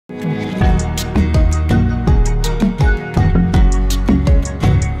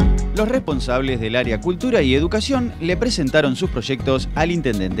los responsables del área Cultura y Educación le presentaron sus proyectos al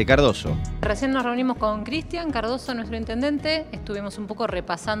intendente Cardozo. Recién nos reunimos con Cristian Cardozo, nuestro intendente, estuvimos un poco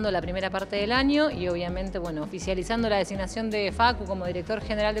repasando la primera parte del año y obviamente, bueno, oficializando la designación de Facu como director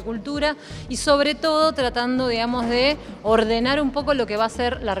general de Cultura y sobre todo tratando, digamos, de ordenar un poco lo que va a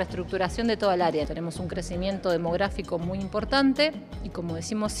ser la reestructuración de toda el área. Tenemos un crecimiento demográfico muy importante y, como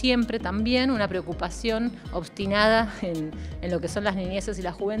decimos siempre, también una preocupación obstinada en lo que son las niñeces y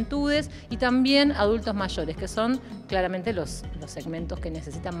las juventudes y también adultos mayores, que son claramente los segmentos que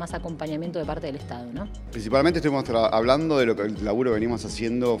necesitan más acompañamiento de parte del Estado, ¿no? Principalmente estuvimos hablando de lo que el laburo venimos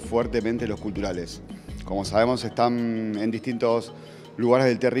haciendo fuertemente los culturales. Como sabemos, están en distintos lugares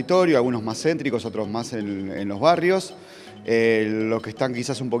del territorio, algunos más céntricos, otros más en los barrios. Los que están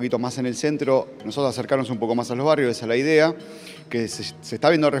quizás un poquito más en el centro, nosotros acercarnos un poco más a los barrios, esa es la idea, que se está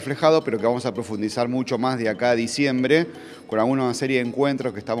viendo reflejado, pero que vamos a profundizar mucho más de acá a diciembre, con alguna serie de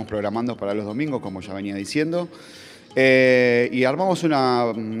encuentros que estamos programando para los domingos, como ya venía diciendo. Y armamos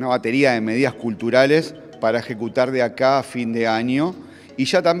una batería de medidas culturales para ejecutar de acá a fin de año y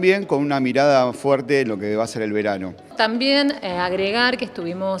ya también con una mirada fuerte en lo que va a ser el verano. También agregar que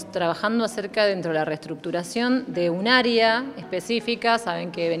estuvimos trabajando acerca dentro de la reestructuración de un área específica.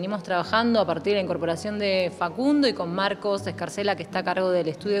 Saben que venimos trabajando a partir de la incorporación de Facundo y con Marcos Escarcela, que está a cargo del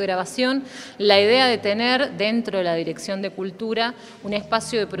estudio de grabación, la idea de tener dentro de la Dirección de Cultura un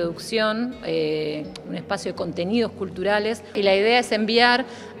espacio de producción, un espacio de contenidos culturales, y la idea es enviar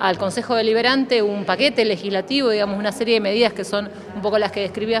al Consejo Deliberante un paquete legislativo, digamos, una serie de medidas que son un poco las que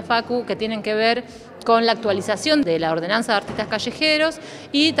describía Facu, que tienen que ver con la actualización de la ordenanza de artistas callejeros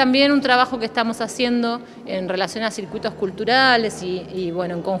y también un trabajo que estamos haciendo en relación a circuitos culturales y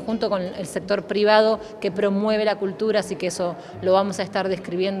bueno, en conjunto con el sector privado que promueve la cultura, así que eso lo vamos a estar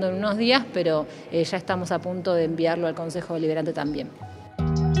describiendo en unos días, pero ya estamos a punto de enviarlo al Consejo Deliberante también.